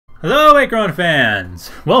Hello, Achron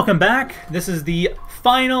fans! Welcome back. This is the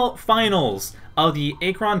finals of the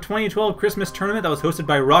Achron 2012 Christmas tournament that was hosted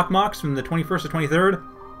by Rockmox from the 21st to 23rd.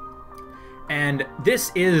 And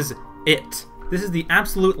this is it. This is the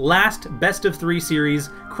absolute last best of three series.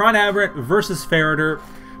 ChronAberant versus Ferretter.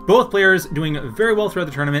 Both players doing very well throughout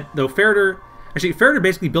the tournament, though Ferretter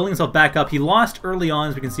basically building himself back up. He lost early on,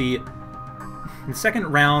 as we can see, in the second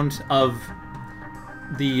round of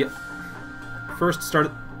the first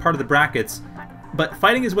part of the brackets, but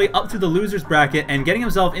fighting his way up through the losers bracket and getting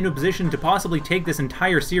himself into a position to possibly take this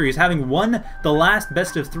entire series, having won the last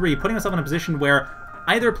best of three, putting himself in a position where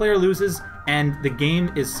either player loses and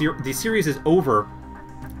the series is over.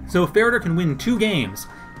 So if Ferretter can win two games,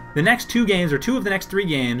 the next two games, or two of the next three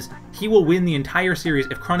games, he will win the entire series.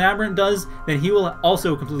 If ChronAberant does, then he will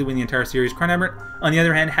also completely win the entire series. ChronAberant, on the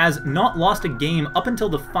other hand, has not lost a game up until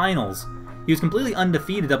the finals. He was completely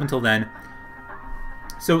undefeated up until then.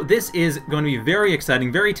 So this is going to be very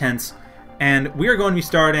exciting, very tense, and we are going to be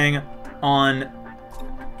starting on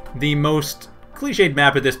the most cliched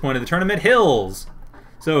map at this point of the tournament, Hills.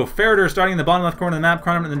 So Ferretter starting in the bottom left corner of the map,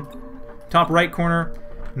 ChronAberant in the top right corner.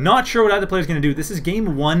 Not sure what either player is going to do. This is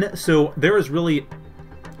game one, so there is really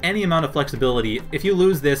any amount of flexibility. If you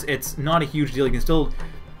lose this, it's not a huge deal. You can still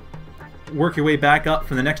work your way back up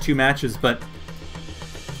for the next two matches, but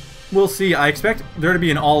we'll see. I expect there to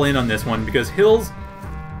be an all-in on this one, because Hills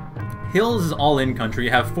is all-in country.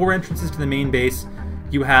 You have 4 entrances to the main base.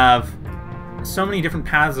 You have so many different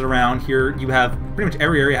paths around here. You have pretty much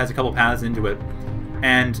every area has a couple paths into it.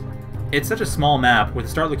 And it's such a small map with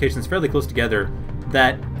the start locations fairly close together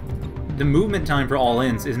that the movement time for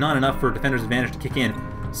all-ins is not enough for Defender's Advantage to kick in.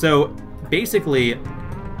 So basically,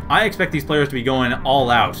 I expect these players to be going all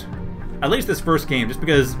out. At least this first game, just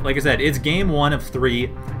because, like I said, it's game 1 of 3.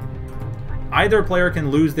 Either player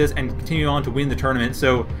can lose this and continue on to win the tournament,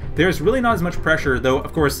 so there's really not as much pressure, though,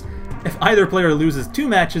 of course, if either player loses 2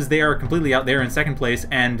 matches, they are completely out there in second place,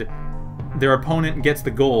 and their opponent gets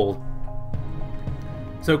the gold.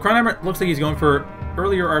 So ChronAberant looks like he's going for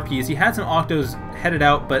earlier RPs. He had some Octos headed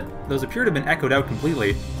out, but those appear to have been echoed out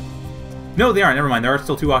completely. No, they aren't. Never mind. There are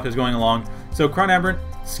still 2 Octos going along. So ChronAberant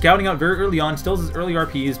scouting out very early on, still has early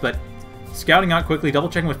RPs, but scouting out quickly,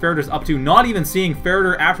 double-checking what Ferretter's up to, not even seeing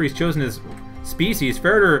Ferretter after he's chosen his species.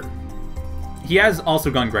 Ferretter, he has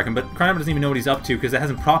also gone Grekim, but ChronAberant doesn't even know what he's up to because it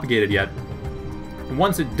hasn't propagated yet. And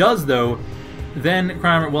once it does, though, then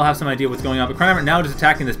ChronAberant will have some idea what's going on, but ChronAberant now just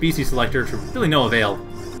attacking the species selector to really no avail.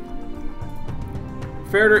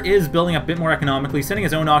 Ferretter is building up a bit more economically, sending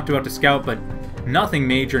his own Octo out to scout, but nothing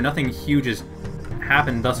major, nothing huge has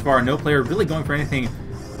happened thus far. No player really going for anything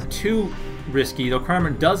too risky, though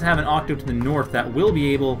ChronAberant does have an Octo to the north that will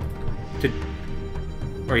be able to...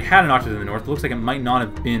 Or he had an Octo to the north. It looks like it might not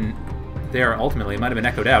have been there ultimately. It might have been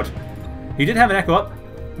echoed out. He did have an echo up.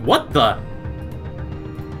 What the?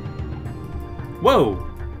 Whoa!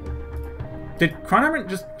 Did ChronAberant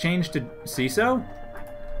just change to CISO?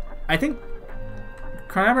 I think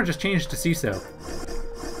ChronAberant just changed to CISO.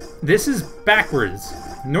 This is backwards.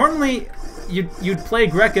 Normally, you'd play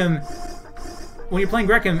Grekim. When you're playing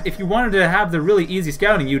Grekim, if you wanted to have the really easy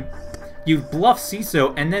scouting, you'd bluff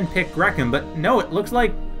CISO and then pick Grekim. But no, it looks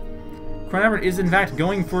like ChronAberant is in fact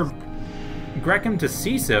going for Grekim to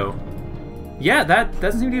CISO. Yeah, that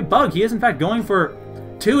doesn't seem to be a bug. He is in fact going for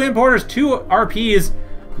 2 importers, 2 RPs.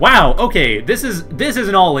 Wow. Okay, this is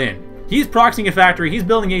an all-in. He's proxying a factory. He's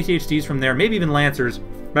building ATHCs from there, maybe even Lancers,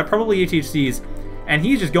 but probably ATHCs. And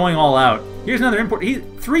he's just going all out. Here's another import.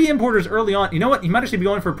 3 importers early on. You know what? He might actually be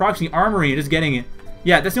going for proxy armory and just getting it.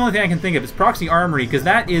 Yeah, that's the only thing I can think of is proxy armory, because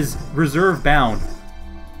that is reserve bound.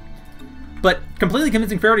 But completely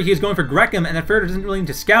convincing Ferretter he is going for Grekim, and that Ferretter doesn't really need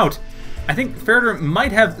to scout. I think Ferretter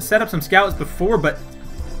might have set up some scouts before, but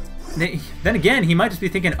then again, he might just be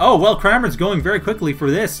thinking, oh, well, ChronAberant's going very quickly for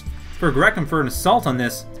this, for Grekim, for an assault on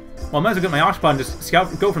this. Well, I might as well get my Octopod and just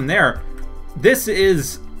scout, go from there. This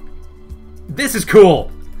is cool.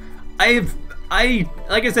 Like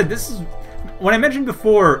I said, this is when I mentioned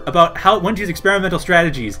before about when to use experimental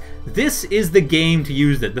strategies. This is the game to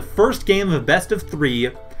use it. The first game of a best of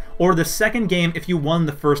 3, or the second game if you won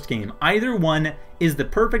the first game. Either one is the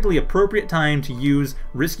perfectly appropriate time to use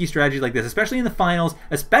risky strategies like this, especially in the finals,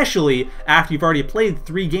 especially after you've already played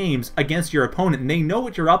 3 games against your opponent and they know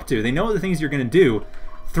what you're up to. They know the things you're going to do.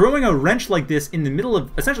 Throwing a wrench like this in the middle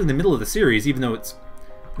of, essentially in the middle of the series, even though it's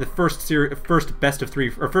the first best of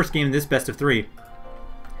 3, or first game in this best of 3,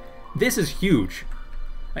 this is huge.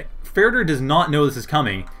 Like, Ferretter does not know this is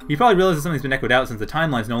coming. He probably realizes something's been echoed out since the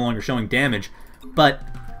timeline's no longer showing damage, but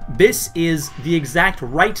this is the exact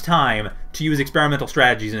right time to use experimental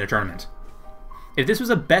strategies in a tournament. If this was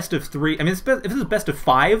a best of 3, I mean, if this was a best of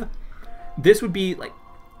 5, this would be like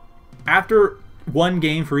after one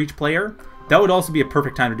game for each player. That would also be a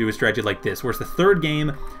perfect time to do a strategy like this, where it's the third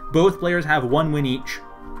game, both players have 1 win each.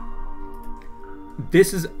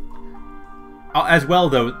 This is as well,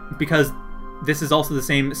 though, because this is also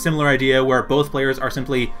the similar idea where both players are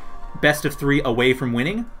simply best of 3 away from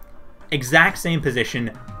winning. Exact same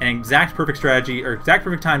position, an exact perfect strategy, or exact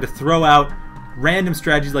perfect time to throw out random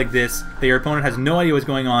strategies like this that your opponent has no idea what's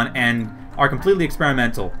going on and are completely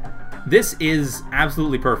experimental. This is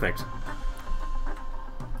absolutely perfect.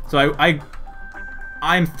 So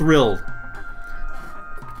I'm thrilled.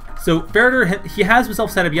 So Ferretter, he has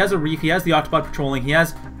himself set up. He has a reef. He has the Octopod patrolling. He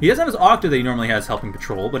doesn't have his Octo that he normally has helping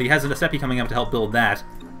patrol, but he has a Seppi coming up to help build that.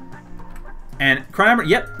 And ChronAberant,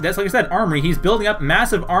 yep, that's like I said, armory. He's building up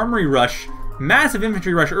massive armory rush, massive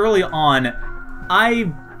infantry rush early on.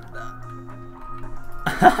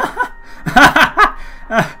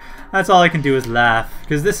 That's all I can do is laugh,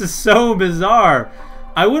 because this is so bizarre.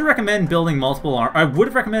 I would recommend building multiple. I would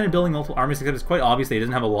have recommended building multiple armies, because it's quite obvious that he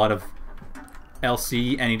doesn't have a lot of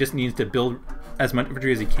LC, and he just needs to build as much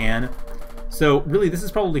infantry as he can. So really, this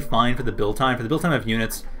is probably fine for the build time. For the build time of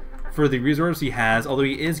units, for the resources he has, although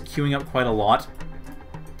he is queuing up quite a lot.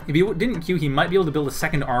 If he didn't queue, he might be able to build a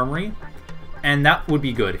second armory, and that would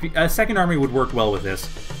be good. A second armory would work well with this.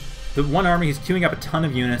 The one army, he's queuing up a ton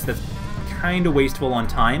of units. That's kind of wasteful on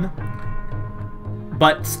time.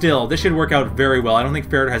 But still, this should work out very well. I don't think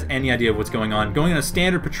Ferretter has any idea of what's going on. Going on a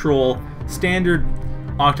standard patrol, standard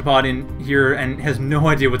Octopod in here, and has no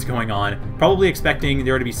idea what's going on. Probably expecting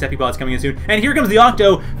there to be Seppi bots coming in soon. And here comes the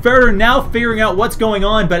Octo! Ferretter now figuring out what's going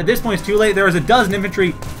on, but at this point it's too late. There is a dozen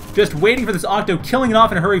infantry just waiting for this Octo, killing it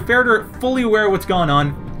off in a hurry. Ferretter fully aware of what's going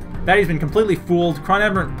on. That he's been completely fooled.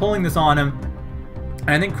 ChronAberant pulling this on him. And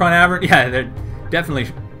I think ChronAberant, yeah,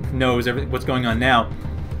 definitely knows what's going on now.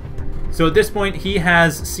 So at this point, he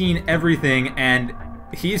has seen everything, and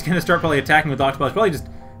he's going to start probably attacking with Octopods, probably just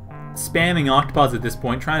spamming Octopods at this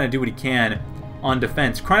point, trying to do what he can on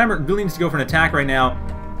defense. ChronAberant really needs to go for an attack right now.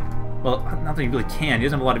 Well, not that he really can. He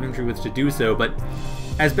doesn't have a lot of infantry with to do so, but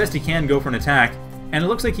as best he can, go for an attack. And it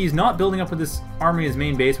looks like he's not building up with this army as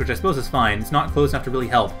main base, which I suppose is fine. It's not close enough to really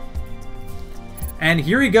help. And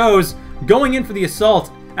here he goes, going in for the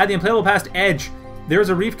assault at the Implayable Pass edge. There's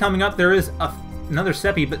a reef coming up. There is another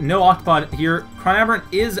Seppi, but no Octopod here. ChronAberant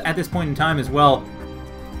is at this point in time as well.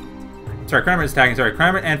 Sorry, ChronAberant is attacking. Sorry,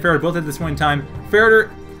 ChronAberant and Ferretter both at this point in time.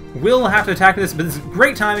 Ferretter will have to attack this, but this is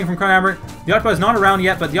great timing from ChronAberant. The Octopod is not around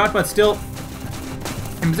yet, but the Octopod still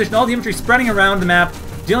in position. All the infantry spreading around the map,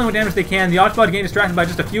 dealing with damage they can. The Octopod getting distracted by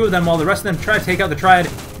just a few of them, while the rest of them try to take out the Triad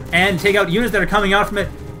and take out units that are coming out from it.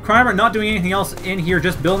 ChronAberant not doing anything else in here,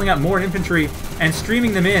 just building up more infantry and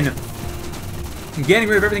streaming them in. Getting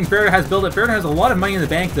rid of everything Ferretter has built up. Ferretter has a lot of money in the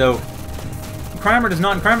bank, though. ChronAberant does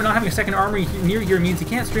not. And ChronAberant not having a second armory near here means he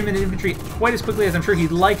can't stream in infantry quite as quickly as I'm sure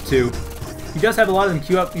he'd like to. He does have a lot of them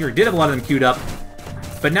queued up, or did have a lot of them queued up.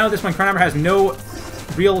 But now at this point, ChronAberant has no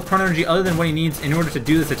real chrono energy other than what he needs in order to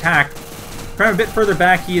do this attack. ChronAberant a bit further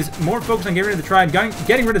back. He is more focused on getting rid of the Triad,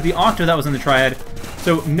 getting rid of the Octo that was in the Triad.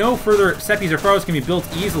 So no further Seppis or Pharaohs can be built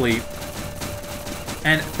easily.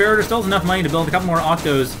 And Ferretter still has enough money to build a couple more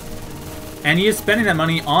Octos. And he is spending that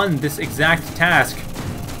money on this exact task.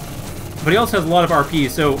 But he also has a lot of RP,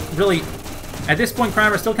 so really, at this point,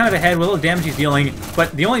 ChronAberant is still kind of ahead with all the damage he's dealing.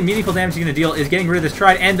 But the only meaningful damage he's going to deal is getting rid of this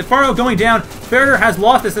Triad. And the Pharaoh going down. Ferretter has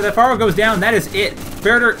lost this. If the Pharaoh goes down, that is it.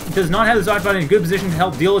 Ferretter does not have his Octopod in a good position to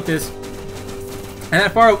help deal with this. And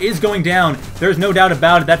that Pharaoh is going down. There's no doubt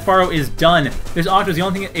about it. That Pharaoh is done. This Octo is the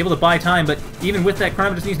only thing able to buy time, but even with that,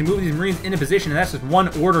 ChronAberant just needs to move these Marines into position, and that's just one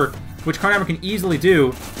order, which ChronAberant can easily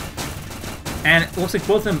do. And it looks like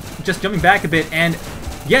both of them just jumping back a bit, and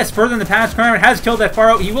yes, further in the past, ChronAberant has killed that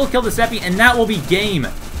Pharaoh. He will kill the Seppi, and that will be game.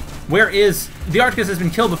 Where is... The Arcticus has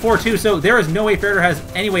been killed before, too, so there is no way Ferretter has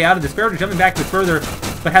any way out of this. Ferretter jumping back a bit further,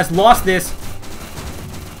 but has lost this.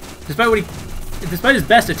 Despite his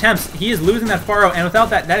best attempts, he is losing that Pharaoh, and without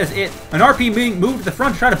that, that is it. An RP being moved to the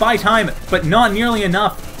front to try to buy time, but not nearly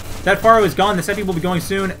enough. That Pharaoh is gone. The Seppi will be going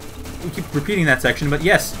soon. We keep repeating that section, but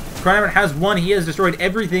yes, ChronAberant has won. He has destroyed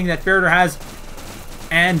everything that Ferretter has,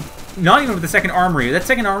 and not even with the second armory. That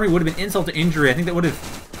second armory would have been insult to injury. I think that would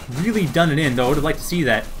have really done it in, though. I would have liked to see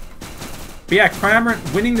that. But yeah,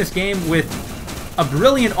 ChronAberant winning this game with a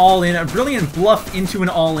brilliant all-in, a brilliant bluff into an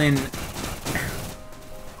all-in.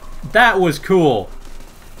 That was cool.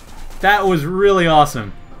 That was really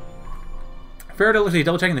awesome. Ferretter looks like he's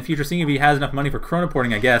double-checking the future, seeing if he has enough money for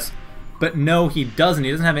chronoporting, I guess. But no, he doesn't.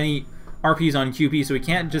 He doesn't have any RPs on QP, so he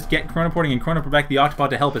can't just get chronoporting and chronoprotect the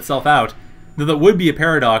Octopod to help itself out. Though that would be a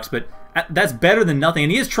paradox, but That's better than nothing,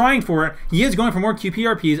 and he is trying for it. He is going for more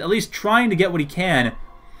QPRPs, at least trying to get what he can.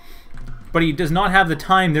 But he does not have the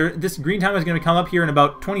time. This green time is going to come up here in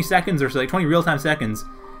about 20 seconds or so, like 20 real-time seconds,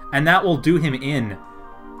 and that will do him in.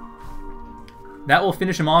 That will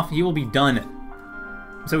finish him off. He will be done.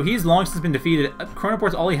 So he's long since been defeated.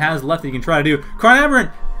 Chronoport's all he has left that he can try to do.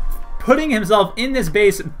 ChronAberant putting himself in this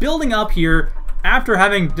base, building up here after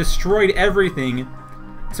having destroyed everything.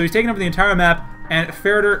 So he's taking over the entire map, and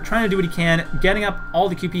Ferretter trying to do what he can, getting up all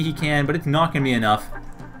the QP he can, but it's not going to be enough.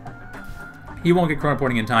 He won't get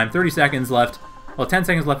chronoporting in time. 30 seconds left. Well, 10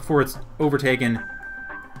 seconds left before it's overtaken.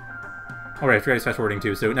 Alright, I forgot he's fast forwarding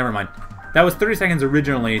too, so never mind. That was 30 seconds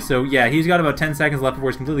originally, so yeah, he's got about 10 seconds left before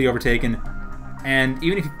he's completely overtaken. And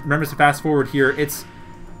even if he remembers to fast forward here, it's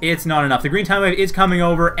not enough. The green time wave is coming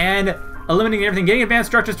over and eliminating everything, getting advanced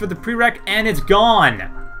structures for the prereq, and it's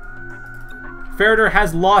gone! Ferretter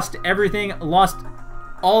has lost everything, lost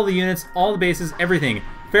all the units, all the bases, everything.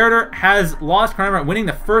 Ferretter has lost ChronAberant, winning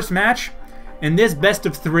the first match in this best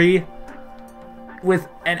of 3 with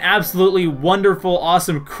an absolutely wonderful,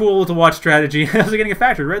 awesome, cool to watch strategy. I was getting a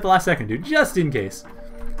factory right at the last second, dude, just in case.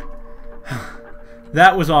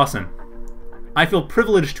 That was awesome. I feel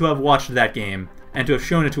privileged to have watched that game and to have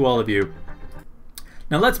shown it to all of you.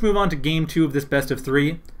 Now let's move on to game 2 of this best of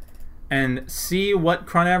 3 and see what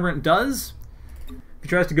ChronAberant does. If he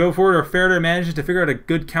tries to go for it or Ferretter manages to figure out a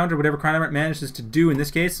good counter, whatever ChronAberant manages to do in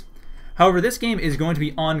this case. However, this game is going to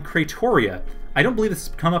be on Cratoria. I don't believe this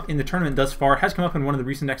has come up in the tournament thus far. It has come up in one of the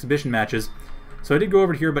recent exhibition matches. So I did go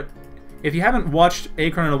over here, but if you haven't watched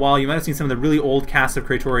Achron in a while, you might have seen some of the really old casts of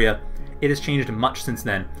Cratoria. It has changed much since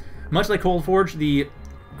then. Much like Coldforge, the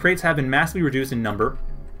crates have been massively reduced in number.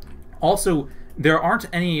 Also, there aren't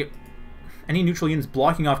any neutral units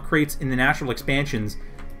blocking off crates in the natural expansions.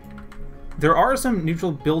 There are some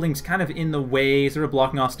neutral buildings kind of in the way, sort of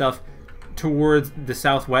blocking off stuff towards the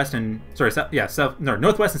southwest and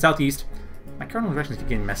northwest and southeast. My cardinal directions keep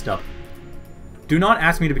getting messed up. Do not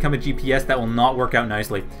ask me to become a GPS, that will not work out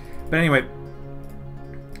nicely. But anyway,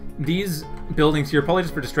 these buildings here, probably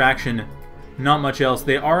just for distraction, not much else.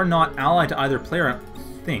 They are not allied to either player,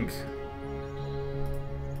 I think.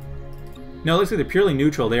 No, it looks like they're purely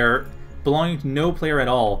neutral. They are belonging to no player at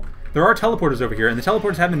all. There are teleporters over here, and the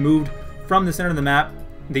teleporters have been moved from the center of the map.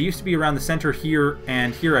 They used to be around the center here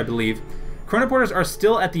and here, I believe. Chronoporters are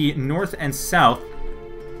still at the north and south.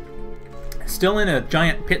 Still in a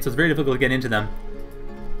giant pit, so it's very difficult to get into them.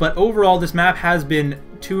 But overall, this map has been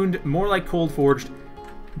tuned more like Coldforged,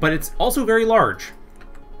 but it's also very large.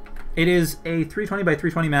 It is a 320 by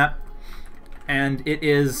 320 map, and it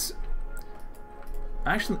is...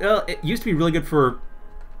 Actually, it used to be really good for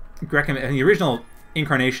Grekim, and the original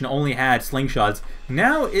incarnation only had slingshots.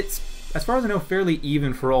 Now it's, as far as I know, fairly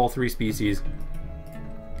even for all 3 species.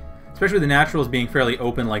 Especially the naturals being fairly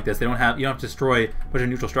open like this. You don't have to destroy a bunch of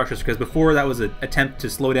neutral structures, because before that was an attempt to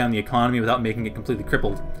slow down the economy without making it completely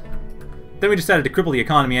crippled. Then we decided to cripple the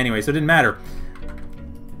economy anyway, so it didn't matter.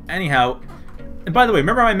 Anyhow, and by the way,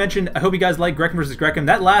 remember how I mentioned I hope you guys like Grekim vs. Grekim?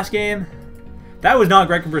 That last game, that was not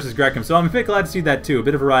Grekim vs. Grekim, so I'm a bit glad to see that too, a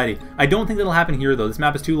bit of variety. I don't think that'll happen here though. This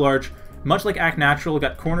map is too large. Much like Act Natural,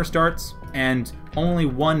 got corner starts and only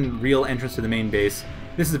one real entrance to the main base.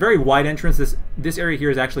 This is a very wide entrance. This area here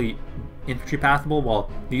is actually infantry pathable,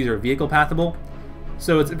 while these are vehicle pathable.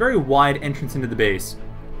 So it's a very wide entrance into the base.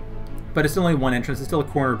 But it's still only one entrance. It's still a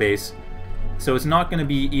corner base. So it's not going to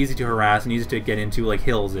be easy to harass and easy to get into like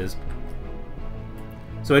Hills is.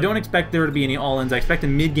 So I don't expect there to be any all-ins. I expect a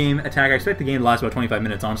mid-game attack. I expect the game to last about 25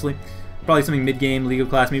 minutes, honestly. Probably something mid-game, legal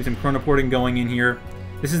class, maybe some chronoporting going in here.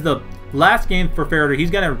 This is the last game for Ferretter.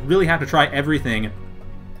 He's going to really have to try everything.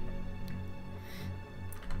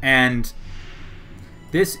 And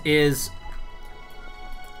this is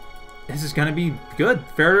going to be good.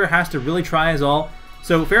 Ferretter has to really try his all.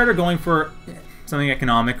 So Ferretter going for something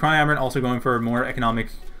economic. ChronAberant also going for a more economic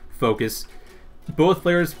focus. Both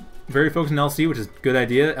players very focused on LC, which is a good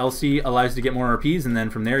idea. LC allows you to get more RPs, and then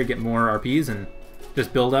from there you get more RPs and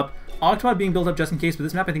just build up. Octopod being built up just in case, but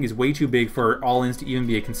this map I think is way too big for all-ins to even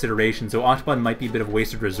be a consideration, so Octopod might be a bit of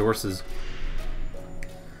wasted resources.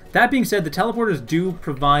 That being said, the teleporters do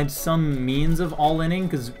provide some means of all-inning,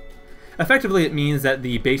 because effectively it means that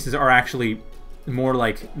the bases are actually more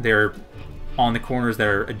like they're on the corners that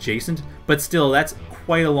are adjacent, but still, that's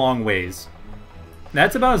quite a long ways.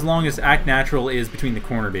 That's about as long as Act Natural is between the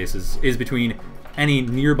corner bases, is between any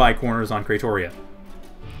nearby corners on Cratoria.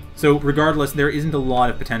 So regardless, there isn't a lot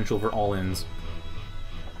of potential for all-ins.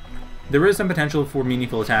 There is some potential for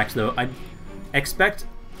meaningful attacks, though. I expect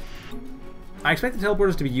the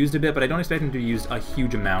teleporters to be used a bit, but I don't expect them to be used a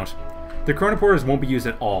huge amount. The Chronoporters won't be used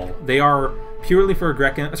at all. They are purely for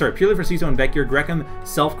Grekim, sorry, purely for CISO and Vecure. Grekim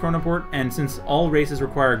self-chronoport, and since all races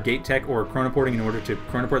require gate tech or chronoporting in order to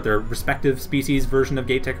chronoport their respective species version of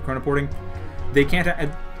gate tech or chronoporting, they can't,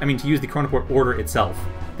 I mean, to use the chronoport order itself,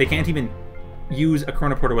 they can't even use a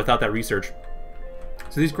chronoporter without that research.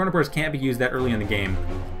 So these chronoporters can't be used that early in the game.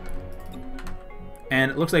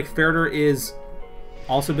 And it looks like Ferretter is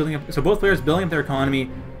also building up, so both players building up their economy.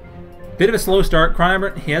 Bit of a slow start.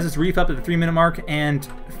 ChronAberant, he has his reef up at the 3-minute mark, and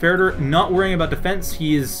Ferretter not worrying about defense.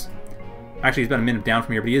 He's about a minute down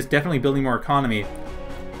from here, but he is definitely building more economy,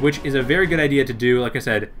 which is a very good idea to do. Like I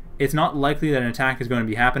said, it's not likely that an attack is going to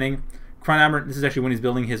be happening. ChronAberant, this is actually when he's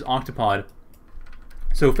building his octopod.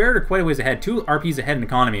 So Ferretter quite a ways ahead, 2 RPs ahead in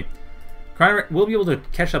economy. ChronAberant will be able to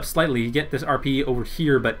catch up slightly, get this RP over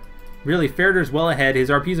here, but really Ferretter's well ahead. His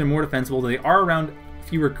RPs are more defensible. They are around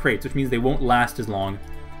fewer crates, which means they won't last as long.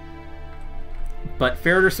 But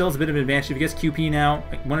Ferretter still has a bit of an advantage. If he gets QP now,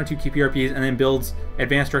 like 1 or 2 QP RPs, and then builds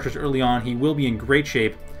advanced structures early on, he will be in great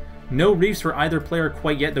shape. No reefs for either player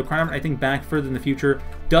quite yet, though ChronAberant, I think back further in the future,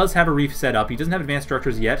 does have a reef set up. He doesn't have advanced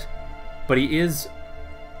structures yet, but he is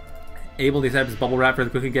able to set up his bubble wrap fairly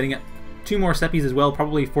quickly, getting 2 more seppies as well,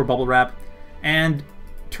 probably for bubble wrap, and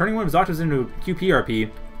turning one of his octos into a QP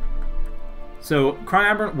RP. So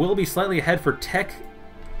ChronAberant will be slightly ahead for tech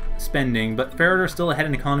spending, but Ferretter still ahead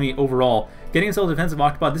in economy overall. Getting himself a defensive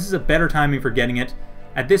octopod, this is a better timing for getting it.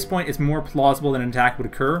 At this point, it's more plausible that an attack would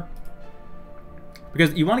occur,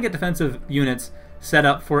 because you want to get defensive units set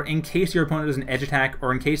up for in case your opponent does an edge attack,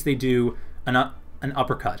 or in case they do an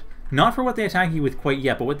uppercut. Not for what they attack you with quite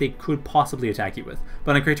yet, but what they could possibly attack you with.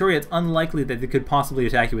 But on Cratoria, it's unlikely that they could possibly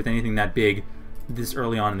attack you with anything that big this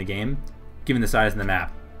early on in the game, given the size of the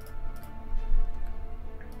map.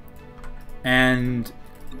 And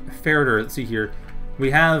Ferretter, let's see here,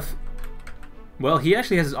 we have, well, he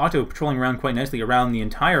actually has his auto patrolling around quite nicely around the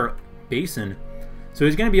entire basin, so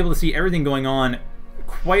he's going to be able to see everything going on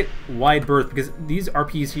quite wide berth, because these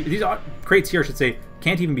RPs, these crates here, I should say,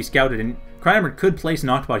 can't even be scouted, and ChronAberant could place an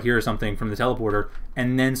octopod here or something from the teleporter,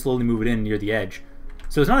 and then slowly move it in near the edge.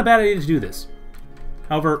 So it's not a bad idea to do this.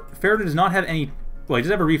 However, Ferretter does not have any, well, he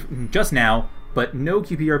does have a reef just now, but no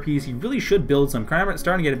QP RPs. He really should build some. ChronAberant's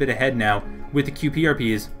starting to get a bit ahead now with the QP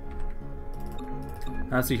RPs.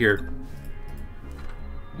 Let's see here.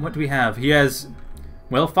 What do we have? He has,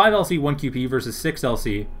 well, 5 LC, 1 QP versus 6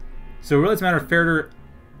 LC. So really it's a matter of Ferretter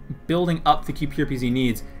building up the QP RPs he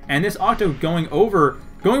needs. And this Octo going over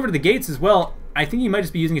to the gates as well, I think he might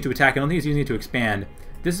just be using it to attack. I don't think he's using it to expand.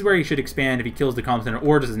 This is where he should expand if he kills the comm center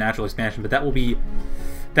or does his natural expansion, but that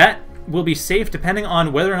will be safe depending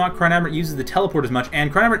on whether or not ChronAberant uses the teleport as much.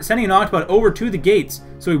 And ChronAberant sending an octopod over to the gates,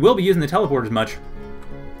 so he will be using the teleport as much.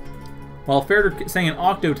 While Ferretter sending an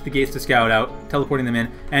octo to the gates to scout out, teleporting them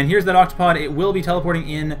in. And here's that octopod. It will be teleporting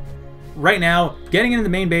in right now, getting into the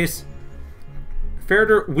main base.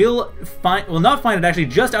 Ferretter will not find it actually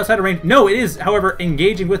just outside of range. No, it is, however,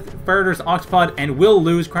 engaging with Ferretter's octopod and will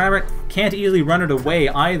lose. ChronAberant can't easily run it away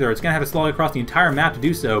either. It's going to have to slog across the entire map to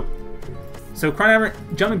do so. So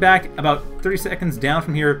ChronAberant jumping back about 30 seconds down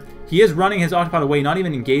from here. He is running his octopod away, not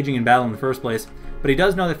even engaging in battle in the first place. But he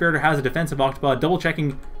does know that Ferretter has a defensive octopod, double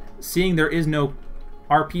checking, seeing there is no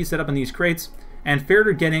RP set up in these crates. And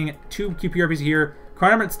Ferretter getting 2 QP RPs here.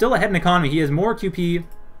 ChronAberant still ahead in economy. He has more QP.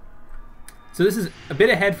 So this is a bit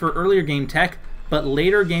ahead for earlier game tech, but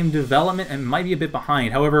later game development and might be a bit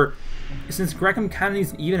behind. However, since Grekim kind of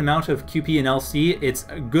needs an even amount of QP and LC, it's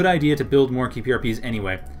a good idea to build more QP RPs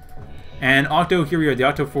anyway. And Octo, here we are, the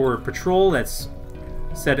Octo for patrol, that's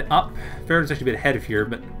set up. Ferretter's actually a bit ahead of here,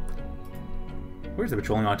 but where's the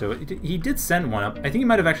patrolling Octo? He did send one up. I think he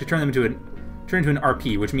might have actually turned into an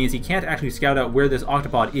RP, which means he can't actually scout out where this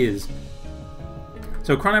octopod is.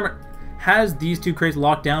 So ChronAberant has these 2 crates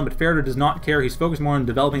locked down, but Ferretter does not care. He's focused more on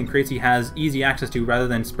developing crates he has easy access to rather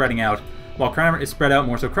than spreading out, while ChronAberant is spread out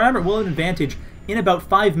more. So ChronAberant will have an advantage in about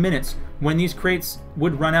 5 minutes when these crates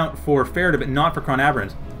would run out for Ferretter, but not for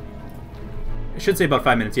ChronAberant. I should say about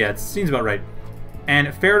 5 minutes, yeah, it seems about right. And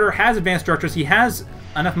Ferretter has advanced structures. He has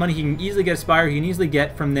enough money. He can easily get a Spire. He can easily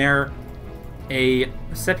get from there a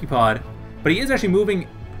Sepipod. But he is actually moving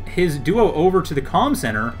his duo over to the comm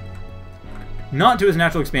center, not to his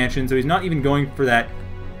natural expansion, so he's not even going for that.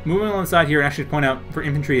 Moving along the side here, and actually point out, for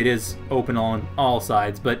infantry it is open on all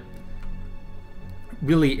sides, but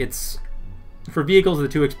really it's, for vehicles, the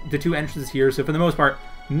two entrances here, so for the most part,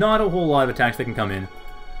 not a whole lot of attacks that can come in.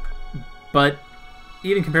 But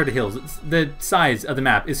even compared to hills, the size of the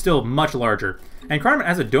map is still much larger. And ChronAberant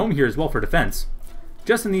has a dome here as well for defense.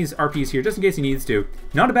 just in these RPs here, just in case he needs to.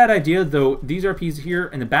 Not a bad idea, though these RPs here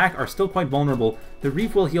in the back are still quite vulnerable. The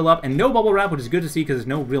reef will heal up, and no bubble wrap, which is good to see because there's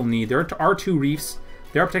no real need. There are 2 reefs.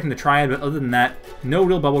 They are protecting the triad, but other than that, no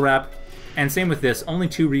real bubble wrap. And same with this, only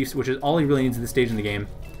 2 reefs, which is all he really needs at this stage in the game.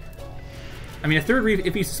 I mean, a 3rd reef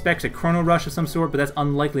if he suspects a chrono rush of some sort, but that's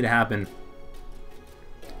unlikely to happen.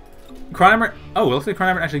 ChronAberant, oh, it looks like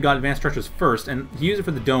ChronAberant actually got advanced structures first, and he used it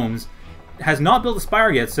for the domes. Has not built a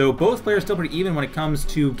spire yet, so both players still pretty even when it comes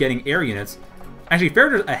to getting air units. Actually,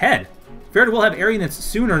 Ferretter's ahead. Ferretter will have air units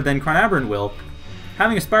sooner than ChronAberant will.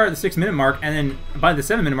 Having a spire at the 6-minute mark, and then by the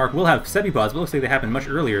 7-minute mark, we'll have Sepipods, but it looks like they happen much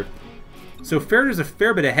earlier. So Ferretter's a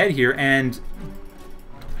fair bit ahead here, and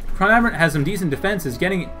ChronAberant has some decent defenses,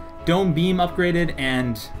 getting Dome Beam upgraded,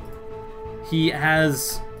 and he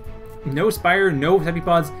has no Spire, no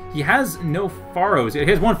Sepipods. He has no Pharaohs. He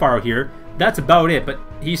has 1 Pharaoh here. That's about it, but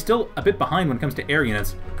he's still a bit behind when it comes to air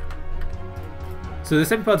units. So the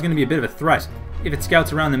Sepipod's going to be a bit of a threat if it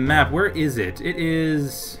scouts around the map. Where is it? It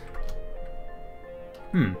is...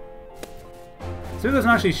 So hasn't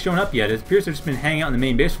actually shown up yet. It appears to have just been hanging out in the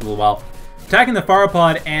main base for a little while. Attacking the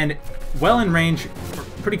Pharopod and well in range, or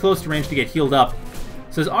pretty close to range to get healed up.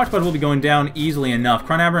 So his Octopod will be going down easily enough.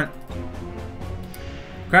 ChronAberant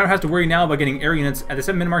has to worry now about getting air units. At the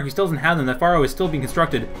 7-minute mark, he still doesn't have them. The Pharaoh is still being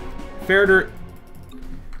constructed. Ferretter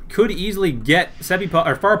could easily get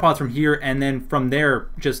Pharopods from here, and then from there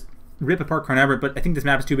just rip apart ChronAberant, but I think this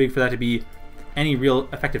map is too big for that to be any real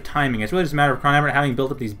effective timing. It's really just a matter of ChronAberant having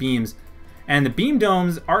built up these beams. And the beam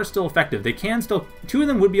domes are still effective. They can still... 2 of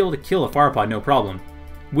them would be able to kill a Pharopod, no problem,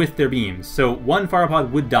 with their beams. So 1 Pharopod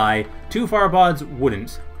would die, 2 Pharopods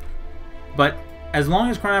wouldn't. But as long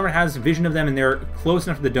as ChronAberant has vision of them and they're close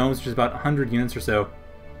enough to the domes, which is about 100 units or so.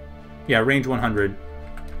 Yeah, range 100.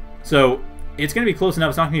 So it's going to be close enough.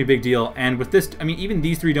 It's not going to be a big deal. And with this, I mean, even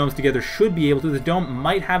these 3 domes together should be able to. This dome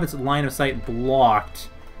might have its line of sight blocked.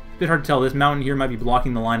 It's a bit hard to tell. This mountain here might be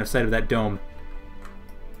blocking the line of sight of that dome.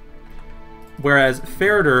 Whereas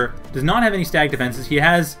Ferretter does not have any stag defenses. He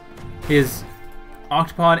has his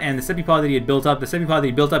Octopod and the Sepipod that he had built up. The Sepipod that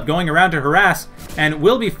he built up going around to harass, and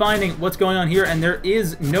will be finding what's going on here. And there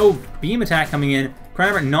is no beam attack coming in.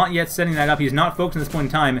 ChronAberant not yet setting that up. He's not focused at this point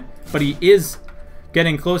in time, but he is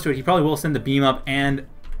getting close to it. He probably will send the beam up and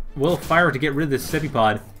will fire to get rid of this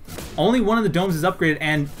Sepipod. Only one of the domes is upgraded,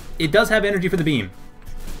 and it does have energy for the beam.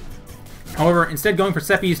 However, instead going for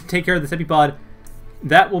Seppies to take care of the Sepipod,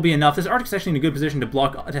 that will be enough. This Arctic's actually in a good position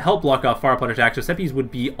to help block off Pharopod attacks, so Seppies would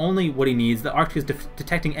be only what he needs. The Arctic is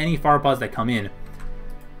detecting any Pharopods that come in.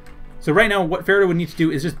 So right now, what Ferretter would need to do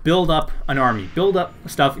is just build up an army. Build up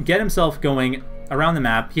stuff, get himself going around the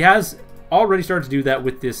map. He has already started to do that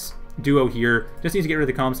with this duo here. Just needs to get rid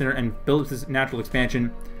of the comm center and build up this natural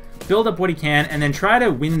expansion. Build up what he can, and then try to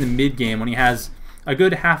win the mid-game when he has a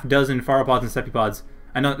good half dozen Pharopods and Sepipods.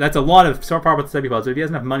 I know that's a lot of Pharopods and Sepipods, so if he has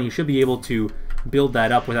enough money, he should be able to build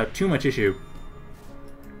that up without too much issue.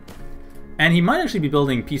 And he might actually be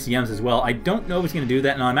building PCMs as well. I don't know if he's going to do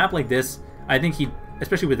that. And on a map like this, I think he'd,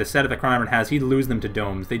 especially with the setup that ChronAberant has, he'd lose them to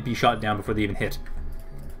domes. They'd be shot down before they even hit.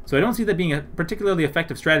 So I don't see that being a particularly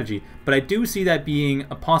effective strategy, but I do see that being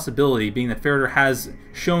a possibility, being that Ferretter has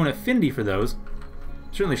shown affinity for those.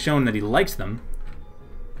 Certainly shown that he likes them.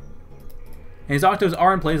 And his Octos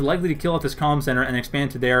are in place, likely to kill off this comm center and expand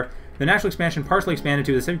to there. The natural expansion partially expanded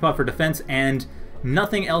to the Sepipod for defense, and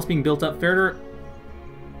nothing else being built up. Ferretter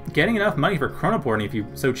getting enough money for chronoporting if he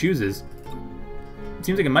so chooses. It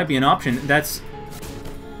seems like it might be an option. That's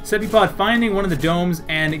Sepipod finding one of the domes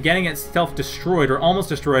and getting itself destroyed, or almost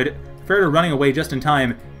destroyed. Ferretter running away just in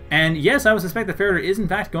time. And yes, I would suspect that Ferretter is in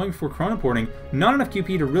fact going for chronoporting. Not enough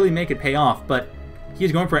QP to really make it pay off, but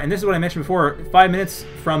he's going for it. And this is what I mentioned before, 5 minutes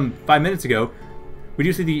from 5 minutes ago. We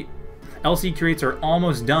do see the LC crates are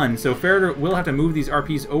almost done, so Ferretter will have to move these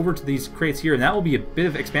RPs over to these crates here, and that will be a bit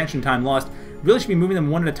of expansion time lost. Really should be moving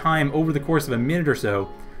them one at a time over the course of a minute or so,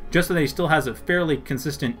 just so that he still has a fairly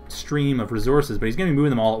consistent stream of resources, but he's going to be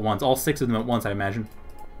moving them all at once, all 6 of them at once, I imagine.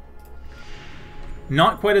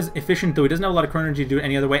 Not quite as efficient, though he doesn't have a lot of chrono energy to do it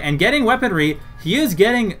any other way, and getting weaponry, he is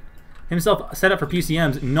getting himself set up for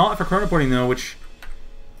PCMs, not for chronoporting though, which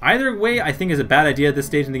either way I think is a bad idea at this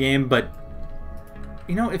stage in the game, but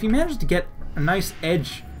you know, if he manages to get a nice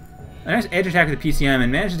edge attack with the PCM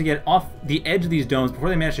and manages to get off the edge of these domes before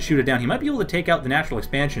they manage to shoot it down, he might be able to take out the natural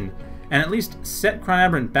expansion and at least set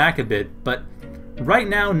ChronAberant back a bit. But right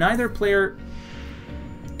now, neither player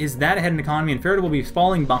is that ahead in economy, and Ferretter will be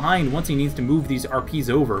falling behind once he needs to move these RPs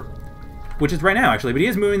over, which is right now actually, but he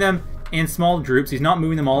is moving them in small groups. He's not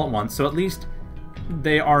moving them all at once, so at least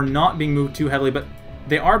they are not being moved too heavily, but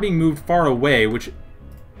they are being moved far away, which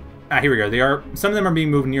here we go. They are, some of them are being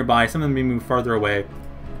moved nearby, some of them are being moved farther away.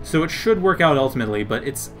 So it should work out ultimately, but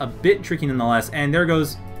it's a bit tricky nonetheless. And there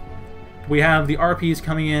goes, we have the RPs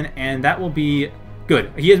coming in, and that will be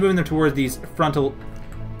good. He is moving them towards these frontal,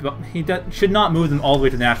 he should not move them all the way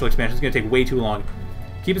to the natural expansion. It's going to take way too long.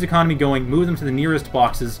 Keep his economy going, move them to the nearest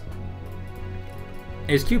boxes.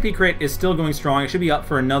 His QP crate is still going strong. It should be up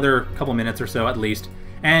for another couple minutes or so at least.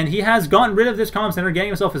 And he has gotten rid of this comm center, getting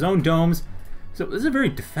himself his own domes. So this is a very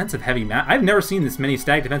defensive heavy map. I've never seen this many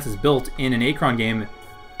stag defenses built in an Achron game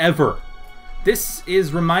ever. This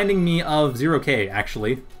is reminding me of 0K,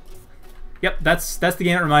 actually. Yep, that's the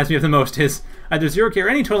game it reminds me of the most, is either 0K or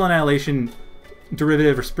any Total Annihilation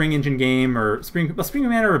derivative or Spring Engine game, or Spring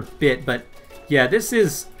Commander a bit, but yeah, this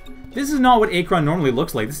is not what Achron normally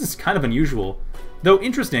looks like. This is kind of unusual. Though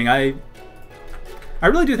interesting, I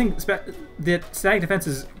really do think that stag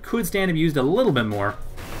defenses could stand to be used a little bit more.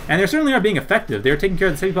 And they certainly are being effective. They're taking care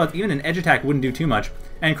of the city pods. Even an edge attack wouldn't do too much.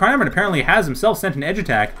 And ChronAberant apparently has himself sent an edge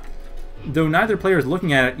attack, though neither player is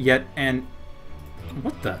looking at it yet. And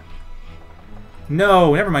what the?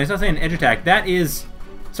 No, never mind. It's not saying an edge attack. That is,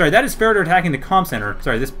 sorry, that is Ferretter attacking the comm center.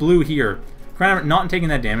 Sorry, this blue here. ChronAberant not taking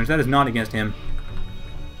that damage. That is not against him.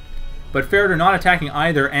 But Ferretter not attacking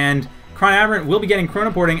either, and ChronAberant will be getting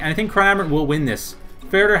chronoporting, and I think ChronAberant will win this.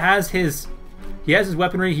 Ferretter has his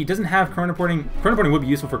weaponry. He doesn't have chronoporting. Chronoporting would be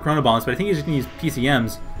useful for chronobombs, but I think he's just going to use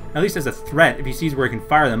PCMs, at least as a threat, if he sees where he can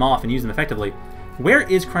fire them off and use them effectively. Where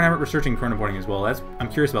is ChronAberant researching chronoporting as well?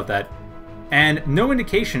 I'm curious about that. And no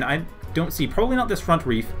indication, I don't see. Probably not this front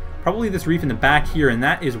reef. Probably this reef in the back here, and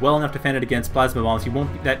that is well enough defended against plasma bombs.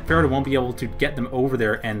 That Ferretter won't be able to get them over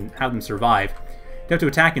there and have them survive. They have to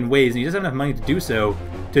attack in waves, and he doesn't have enough money to do so,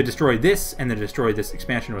 to destroy this, and then destroy this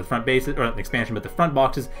expansion of the front bases, or not expansion, but the front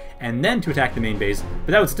boxes, and then to attack the main base.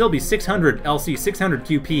 But that would still be 600 LC, 600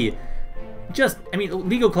 QP. Just, I mean,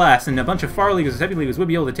 legal class and a bunch of far leaguers or Sepi leaguers would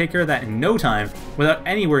be able to take care of that in no time without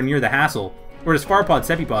anywhere near the hassle. Whereas far pod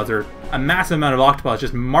Sepi pods are a massive amount of octopods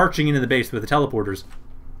just marching into the base with the teleporters.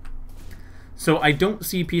 So I don't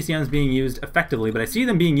see PCMs being used effectively, but I see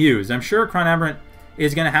them being used. I'm sure ChronAberant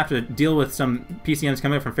is going to have to deal with some PCMs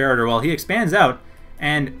coming up from Ferretter while he expands out.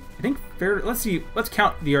 And I think Ferretter, let's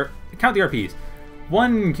count the RPs.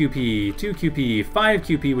 1 QP, 2 QP, 5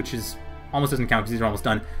 QP, which is almost doesn't count because these are almost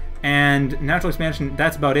done. And natural expansion,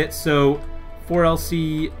 that's about it. So 4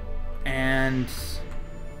 LC, and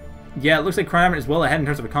yeah, it looks like ChronAberant is well ahead in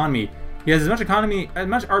terms of economy. He has as much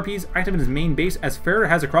RPs active in his main base as Ferretter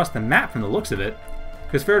has across the map from the looks of it.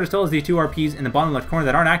 Because Ferretter still has the 2 RPs in the bottom left corner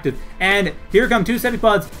that aren't active. And here come 2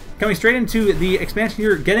 Sepipods coming straight into the expansion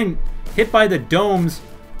here, getting hit by the domes.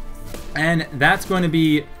 And that's going to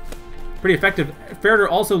be pretty effective. Ferretter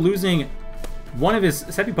also losing one of his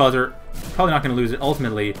Sepipods, or probably not going to lose it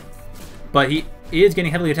ultimately. But he is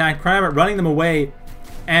getting heavily attacked. ChronAberant running them away.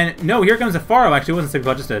 And no, here comes a Pharaoh. Actually, it wasn't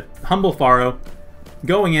Sepipod, just a humble Pharaoh.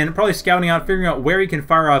 Going in, probably scouting out, figuring out where he can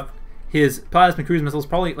fire off his plasma cruise missiles.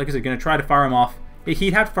 Probably, like I said, going to try to fire them off.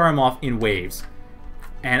 He'd have to fire him off in waves.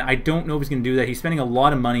 And I don't know if he's going to do that. He's spending a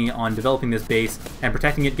lot of money on developing this base and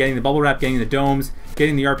protecting it, getting the bubble wrap, getting the domes,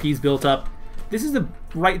 getting the RPs built up. This is the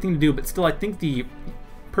right thing to do, but still I think the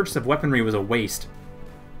purchase of weaponry was a waste.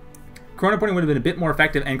 Chronoporting would have been a bit more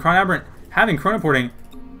effective, and ChronAberant, having chronoporting,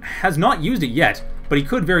 has not used it yet, but he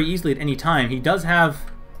could very easily at any time. He does have,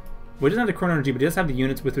 well, he doesn't have the chrono energy, but he does have the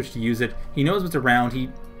units with which to use it. He knows what's around. He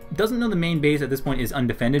doesn't know the main base at this point is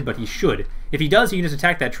undefended, but he should. If he does, he can just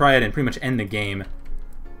attack that triad and pretty much end the game.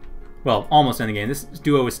 Well, almost end the game. This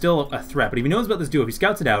duo is still a threat, but if he knows about this duo, if he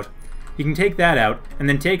scouts it out, he can take that out, and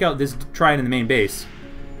then take out this triad in the main base.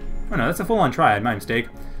 Oh no, that's a full-on triad, my mistake.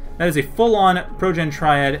 That is a full-on Progen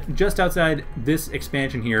triad just outside this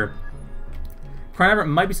expansion here. ChronAberant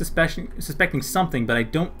might be suspecting something, but I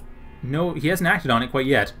don't know. He hasn't acted on it quite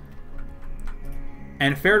yet.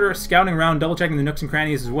 And Ferretter scouting around, double-checking the nooks and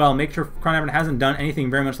crannies as well, make sure ChronAberant hasn't done anything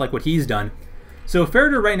very much like what he's done. So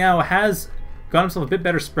Ferretter right now has got himself a bit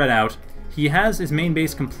better spread out. He has his main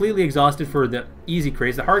base completely exhausted for the easy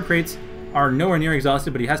crates. The hard crates are nowhere near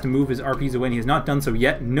exhausted, but he has to move his RPs away, and he has not done so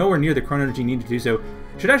yet. Nowhere near the chrono energy needed to do so.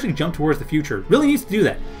 Should actually jump towards the future. Really needs to do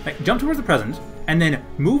that. Like, jump towards the present, and then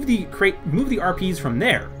move the RPs from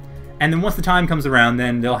there. And then once the time comes around,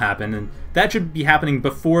 then they'll happen, and that should be happening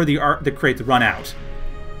before the crates run out.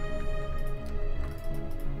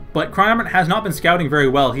 But ChronAberant has not been scouting very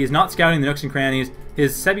well. He is not scouting the nooks and crannies.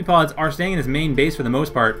 His Sepipods are staying in his main base for the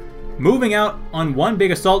most part. Moving out on one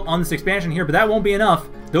big assault on this expansion here, but that won't be enough.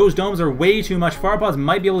 Those domes are way too much. Pharopods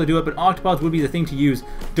might be able to do it, but octopods would be the thing to use.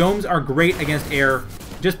 Domes are great against air,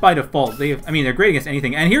 just by default. They're great against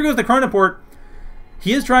anything. And here goes the chronoport.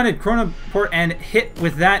 He is trying to chronoport and hit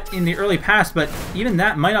with that in the early pass, but even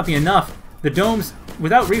that might not be enough. The domes,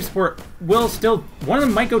 without reef support, will still... One of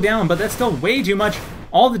them might go down, but that's still way too much.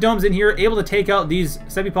 All the domes in here able to take out these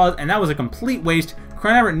Sepipods, and that was a complete waste.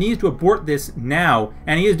 ChronAberant needs to abort this now,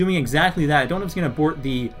 and he is doing exactly that. I don't know if he's going to abort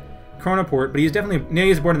the chronoport, but he's definitely... No,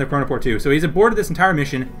 he's aborting the chronoport too. So he's aborted this entire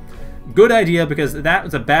mission. Good idea, because that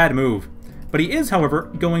was a bad move. But he is,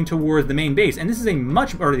 however, going towards the main base, and this is a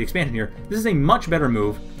much... Or the expansion here. This is a much better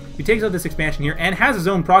move. He takes out this expansion here, and has his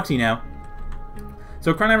own proxy now.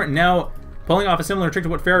 So ChronAberant now pulling off a similar trick to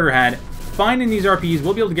what Ferretter had. Finding these RPs,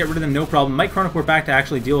 we'll be able to get rid of them, no problem. Might chronoport back to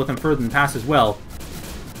actually deal with them further in the past as well.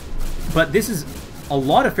 But this is a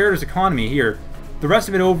lot of Ferretter's economy here. The rest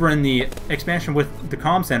of it over in the expansion with the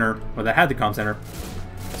comm center, or that had the comm center.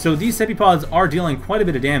 So these Sepipods are dealing quite a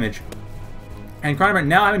bit of damage. And ChronAberant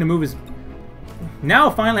now having to move his... Now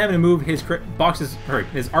finally having to move his boxes, or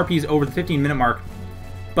his RPs over the 15-minute mark.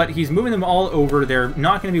 But he's moving them all over. They're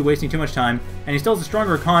not going to be wasting too much time. And he still has a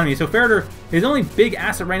stronger economy. So Ferretter, his only big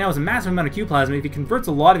asset right now is a massive amount of Q-Plasma. If he converts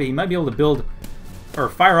a lot of it, he might be able to build or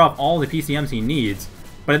fire off all the PCMs he needs.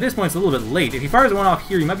 But at this point, it's a little bit late. If he fires one off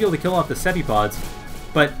here, he might be able to kill off the Sepipods.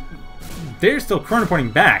 But they're still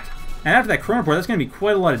chronoporting back. And after that chronoport, that's going to be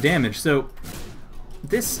quite a lot of damage. So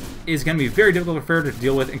this is going to be very difficult for Ferretter to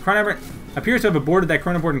deal with. And ChronAberant appears to have aborted that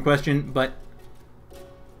chronoport in question, but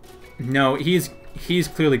no, he's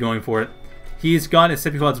clearly going for it. He's got his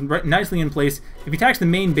Sepipods right nicely in place. If he attacks the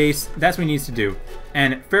main base, that's what he needs to do.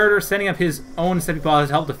 And Ferretter setting up his own Sepipods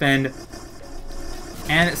to help defend,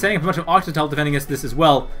 and setting up a bunch of Octos to help defend against this as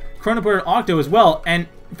well. Chronoport Octo as well, and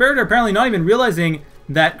Ferretter apparently not even realizing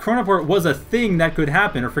that chronoport was a thing that could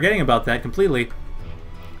happen, or forgetting about that completely.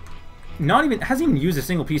 Hasn't even used a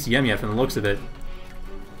single PCM yet from the looks of it.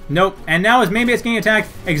 Nope, and now his main base getting attacked,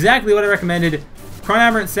 exactly what I recommended.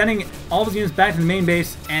 ChronAberant sending all of his units back to the main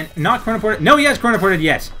base, and not chronoported. No, he has chronoported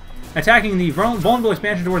yet. Attacking the vulnerable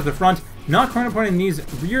expansion towards the front, not chronoporting these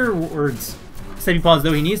rearwards Sepipods,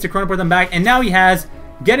 though he needs to chronoport them back, and now he has,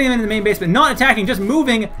 getting them into the main base, but not attacking, just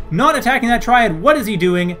moving, not attacking that Triad. What is he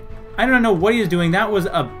doing? I don't know what he is doing. That was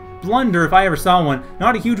a blunder if I ever saw one.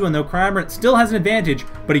 Not a huge one, though. ChronAberant still has an advantage,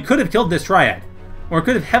 but he could have killed this Triad. Or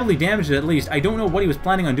could have heavily damaged it at least. I don't know what he was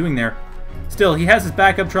planning on doing there. Still, he has his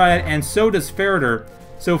backup Triad, and so does Ferretter.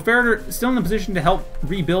 So Ferretter still in the position to help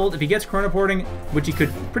rebuild. If he gets chronoporting, which he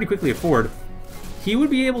could pretty quickly afford, he would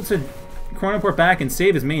be able to chronoport back and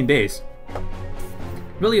save his main base.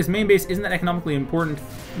 Really, his main base isn't that economically important.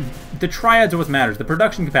 The Triads are what matters, the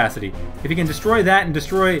production capacity. If he can destroy that and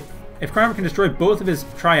destroy... If ChronAberant can destroy both of his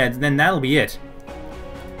Triads, then that'll be it.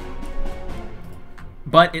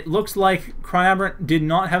 But it looks like ChronAberant did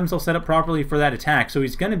not have himself set up properly for that attack, so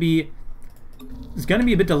he's going to be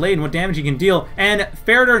a bit delayed in what damage he can deal. And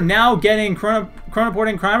Ferretter now getting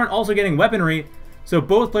chronoporting, ChronAberant also getting weaponry, so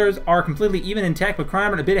both players are completely even in tech, but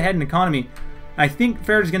ChronAberant a bit ahead in economy. I think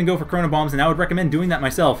Ferretter's going to go for chronobombs, and I would recommend doing that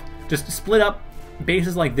myself. Just split up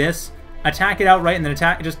bases like this, attack it outright, and then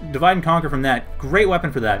just divide and conquer from that. Great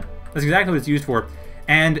weapon for that. That's exactly what it's used for.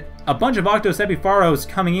 And a bunch of Octo Sepifaros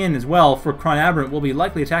coming in as well for ChronAberant will be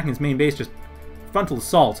likely attacking his main base, just frontal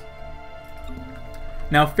assault.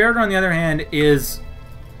 Now Ferretter, on the other hand, is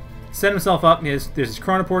set himself up. There's his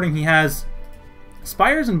chronoporting. He has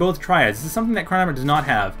spires in both Triads. This is something that ChronAberant does not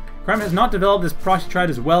have. ChronAberant has not developed this proxy Triad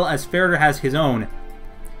as well as Ferretter has his own,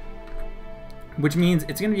 which means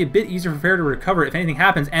it's going to be a bit easier for Ferretter to recover if anything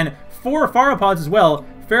happens. And 4 Pharopods as well.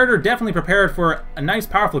 Ferretter definitely prepared for a nice,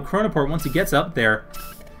 powerful chronoport once he gets up there.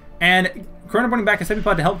 And chronoporting back a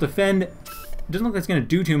Sepipod to help defend doesn't look like it's going to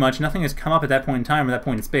do too much. Nothing has come up at that point in time or that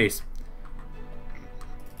point in space.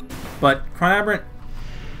 But ChronAberant,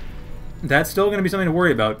 that's still going to be something to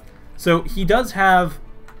worry about. So he does have...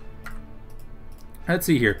 Let's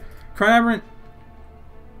see here. ChronAberant...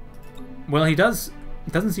 Well, he doesn't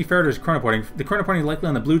see Ferretter's chronoporting. The chronoporting is likely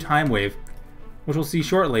on the blue time wave, which we'll see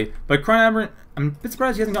shortly. But ChronAberant, I'm a bit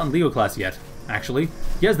surprised he hasn't gotten Leo class yet, actually.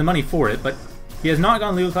 He has the money for it, but he has not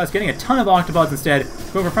gotten Leo class, getting a ton of Octopods instead,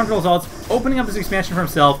 going for frontal assaults, opening up this expansion for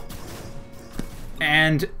himself.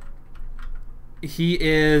 And he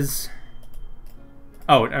is...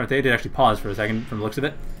 Oh, they did actually pause for a second from the looks of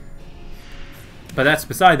it. But that's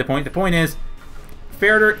beside the point. The point is,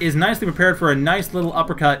 Ferretter is nicely prepared for a nice little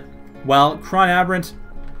uppercut, while ChronAberant,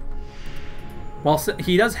 while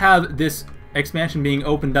he does have this expansion being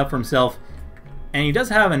opened up for himself, and he does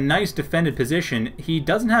have a nice defended position, he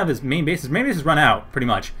doesn't have his main base. His main base has run out, pretty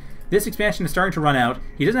much. This expansion is starting to run out.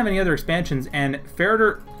 He doesn't have any other expansions, and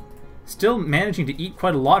Ferretter still managing to eat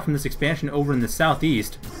quite a lot from this expansion over in the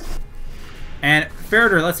southeast. And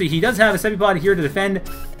Ferretter, let's see, he does have a Sepipod here to defend.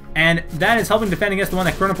 And that is helping defend against the one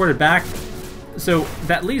that chronoported back. So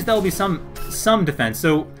at least there will be some defense.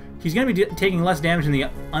 So he's going to be taking less damage in the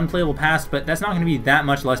unplayable past, but that's not going to be that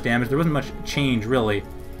much less damage. There wasn't much change, really.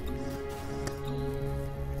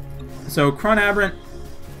 So ChronAberant,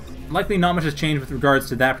 likely not much has changed with regards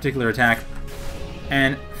to that particular attack.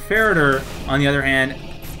 And Ferretter, on the other hand,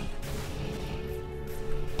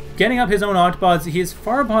 getting up his own octopods. His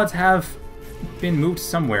pharopods have been moved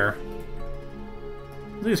somewhere.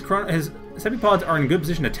 His sepipods are in good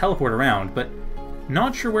position to teleport around, but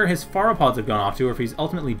not sure where his pharopods have gone off to, or if he's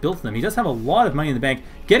ultimately built them. He does have a lot of money in the bank,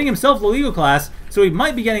 getting himself the Lego class, so he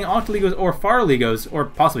might be getting Octolegos or Pharolegos, or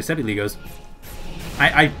possibly Sepilegos.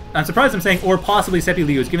 I'm surprised I'm saying or possibly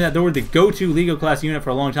Sepilegos, given that they were the go-to Lego class unit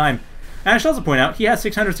for a long time. And I should also point out, he has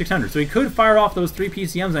 600, so he could fire off those 3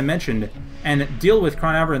 PCMs I mentioned and deal with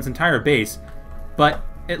ChronAberant's entire base, but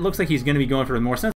it looks like he's going to be going for a more sensible